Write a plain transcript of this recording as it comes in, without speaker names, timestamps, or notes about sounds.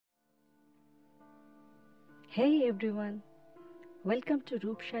Hey everyone, welcome to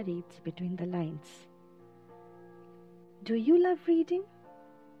Roopsha Reads Between the Lines. Do you love reading?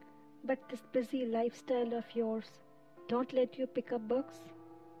 But this busy lifestyle of yours don't let you pick up books?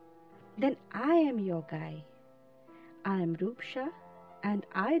 Then I am your guy. I am Roopsha and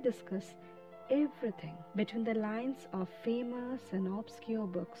I discuss everything between the lines of famous and obscure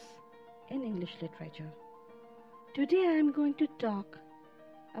books in English literature. Today I am going to talk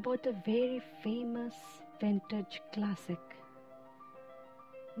about a very famous vintage classic.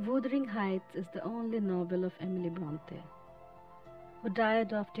 Wuthering Heights is the only novel of Emily Bronte, who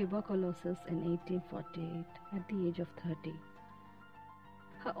died of tuberculosis in 1848 at the age of 30.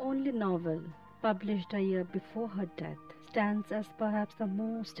 Her only novel, published a year before her death, stands as perhaps the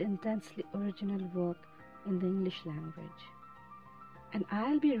most intensely original work in the English language. And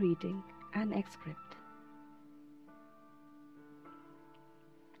I'll be reading an excerpt.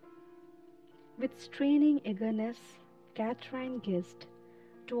 With straining eagerness, Catherine gazed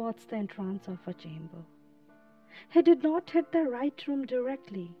towards the entrance of her chamber. He did not hit the right room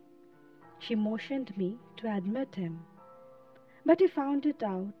directly. She motioned me to admit him, but he found it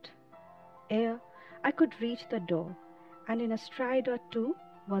out ere I could reach the door, and in a stride or two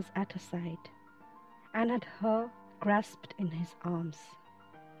was at her side, and had her grasped in his arms.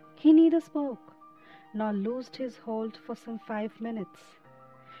 He neither spoke nor loosed his hold for some 5 minutes,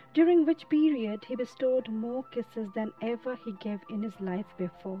 during which period he bestowed more kisses than ever he gave in his life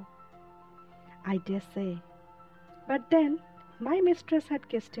before, I dare say. But then my mistress had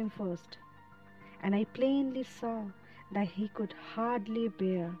kissed him first, and I plainly saw that he could hardly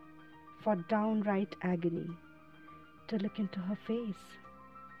bear, for downright agony, to look into her face.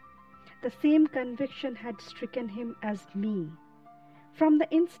 The same conviction had stricken him as me, from the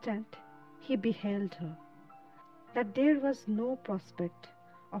instant he beheld her, that there was no prospect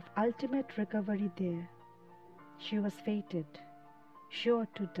of ultimate recovery there. She was fated, sure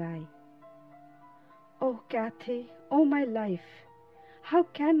to die. "Oh, Cathy, oh my life, how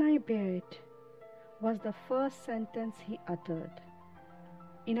can I bear it?" was the first sentence he uttered,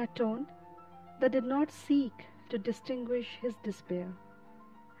 in a tone that did not seek to distinguish his despair.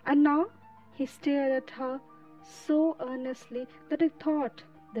 And now he stared at her so earnestly that I thought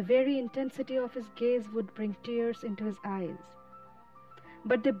the very intensity of his gaze would bring tears into his eyes.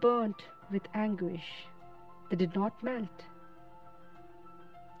 But they burnt with anguish. They did not melt.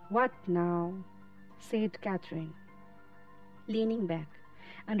 "What now?" said Catherine, leaning back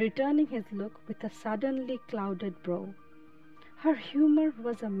and returning his look with a suddenly clouded brow. Her humor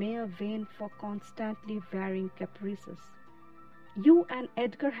was a mere vein for constantly varying caprices. "You and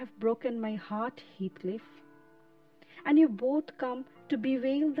Edgar have broken my heart, Heathcliff, and you both come to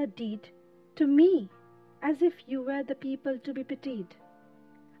bewail the deed to me as if you were the people to be pitied.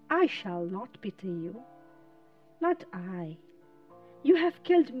 I shall not pity you. Not I. You have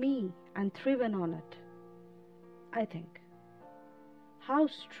killed me and thriven on it, I think. How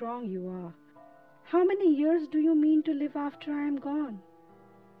strong you are! How many years do you mean to live after I am gone?"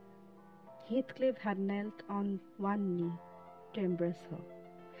 Heathcliff had knelt on one knee to embrace her.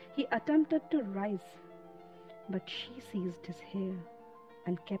 He attempted to rise, but she seized his hair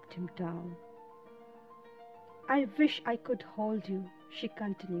and kept him down. "I wish I could hold you," she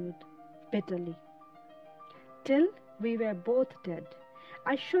continued bitterly, "till we were both dead.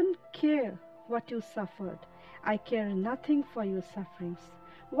 I shouldn't care what you suffered. I care nothing for your sufferings.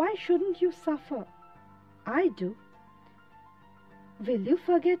 Why shouldn't you suffer? I do. Will you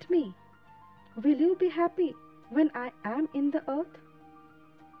forget me? Will you be happy when I am in the earth?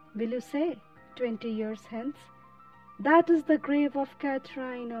 Will you say, 20 years hence, 'That is the grave of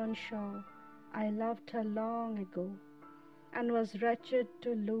Catherine Earnshaw. I loved her long ago, and was wretched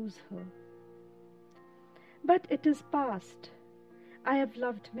to lose her. But it is past. I have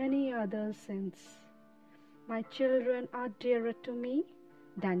loved many others since. My children are dearer to me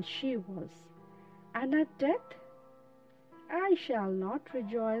than she was, and at death I shall not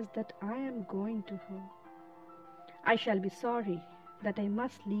rejoice that I am going to her. I shall be sorry that I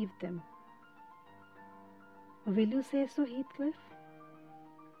must leave them. Will you say so, Heathcliff?"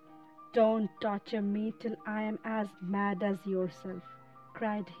 "Don't torture me till I am as mad as yourself,"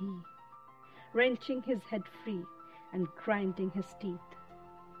 cried he, wrenching his head free and grinding his teeth.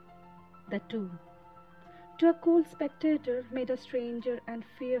 The two, to a cool spectator, made a stranger and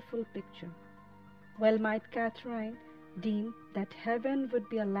fearful picture. Well might Catherine deem that heaven would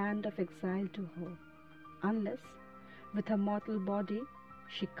be a land of exile to her, unless, with her mortal body,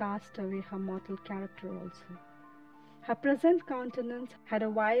 she cast away her mortal character also. Her present countenance had a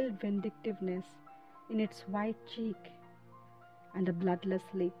wild vindictiveness in its white cheek and a bloodless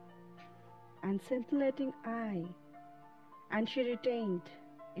lip. and scintillating eye, and she retained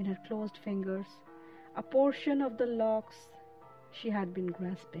in her closed fingers a portion of the locks she had been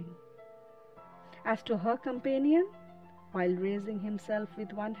grasping. As to her companion, while raising himself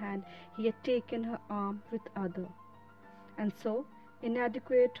with one hand, he had taken her arm with the other, and so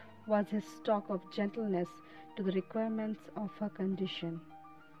inadequate was his stock of gentleness to the requirements of her condition,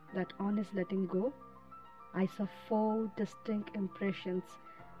 that on his letting go, I saw 4 distinct impressions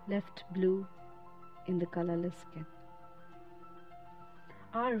left blue in the colorless skin.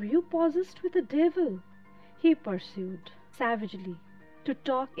 "Are you possessed with the devil?" he pursued savagely, "to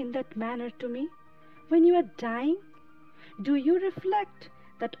talk in that manner to me when you are dying? Do you reflect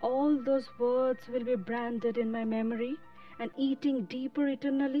that all those words will be branded in my memory and eating deeper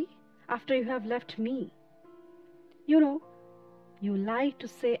eternally after you have left me? You know, you lie to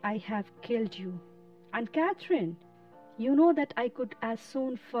say I have killed you. And Catherine, you know that I could as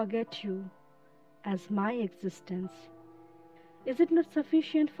soon forget you as my existence. Is it not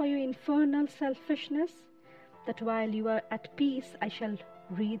sufficient for your infernal selfishness that while you are at peace I shall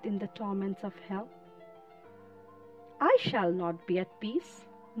writhe in the torments of hell?" "I shall not be at peace,"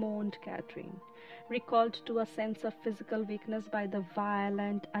 moaned Catherine, recalled to a sense of physical weakness by the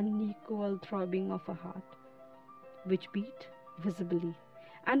violent, unequal throbbing of her heart, which beat visibly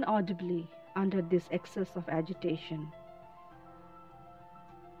and audibly under this excess of agitation.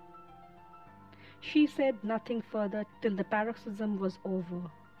 She said nothing further till the paroxysm was over.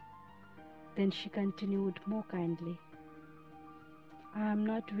 Then she continued more kindly, "I am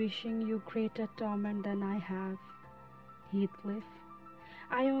not wishing you greater torment than I have, Heathcliff.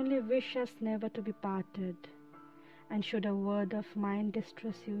 I only wish us never to be parted, and should a word of mine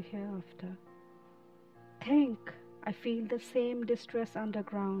distress you hereafter, think I feel the same distress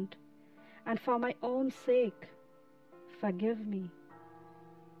underground, and for my own sake, forgive me.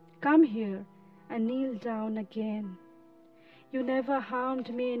 Come here and kneel down again. You never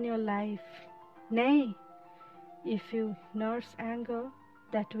harmed me in your life. Nay, if you nurse anger,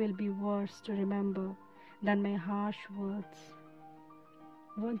 that will be worse to remember than my harsh words.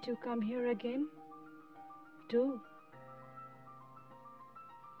 Won't you come here again? Do."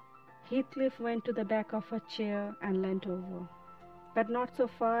 Heathcliff went to the back of her chair and leant over, but not so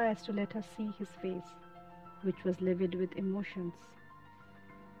far as to let her see his face, which was livid with emotions.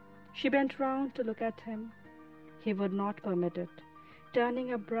 She bent round to look at him. He would not permit it.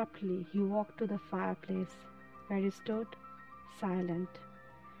 Turning abruptly, he walked to the fireplace, where he stood, silent,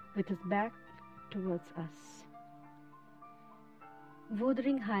 with his back towards us.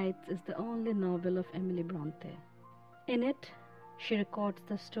 Wuthering Heights is the only novel of Emily Bronte. In it, she records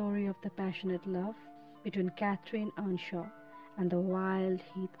the story of the passionate love between Catherine Earnshaw and the wild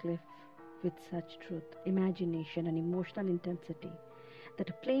Heathcliff with such truth, imagination, and emotional intensity that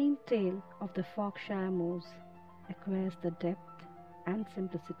a plain tale of the Berkshire moors acquires the depth and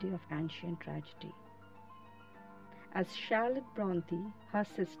simplicity of ancient tragedy. As Charlotte Bronte, her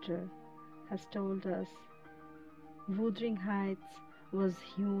sister, has told us, Wuthering Heights was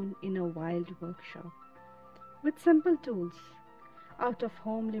hewn in a wild workshop, with simple tools, out of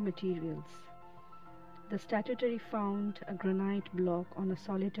homely materials. The statuary found a granite block on a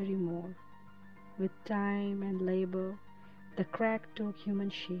solitary moor. With time and labor, the crack took human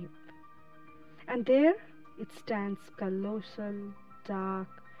shape, and there it stands colossal,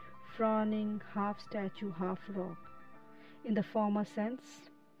 dark, frowning, half statue, half rock. In the former sense,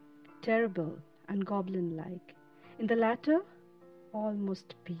 terrible and goblin-like. In the latter,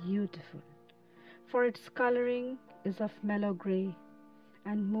 almost beautiful, for its coloring is of mellow grey,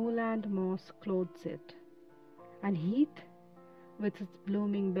 and moorland moss clothes it, and heath, with its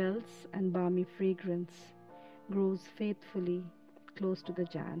blooming bells and balmy fragrance, grows faithfully close to the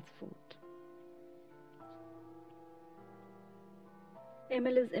giant's foot.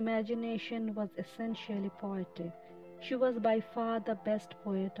 Emily's imagination was essentially poetic. She was by far the best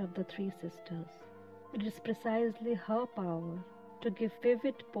poet of the 3 sisters. It is precisely her power to give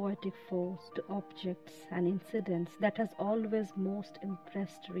vivid poetic force to objects and incidents that has always most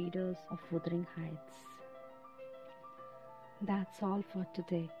impressed readers of Wuthering Heights. That's all for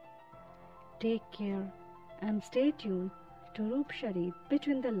today. Take care and stay tuned to Roop Sharif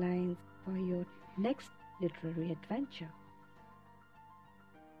Between the Lines for your next literary adventure.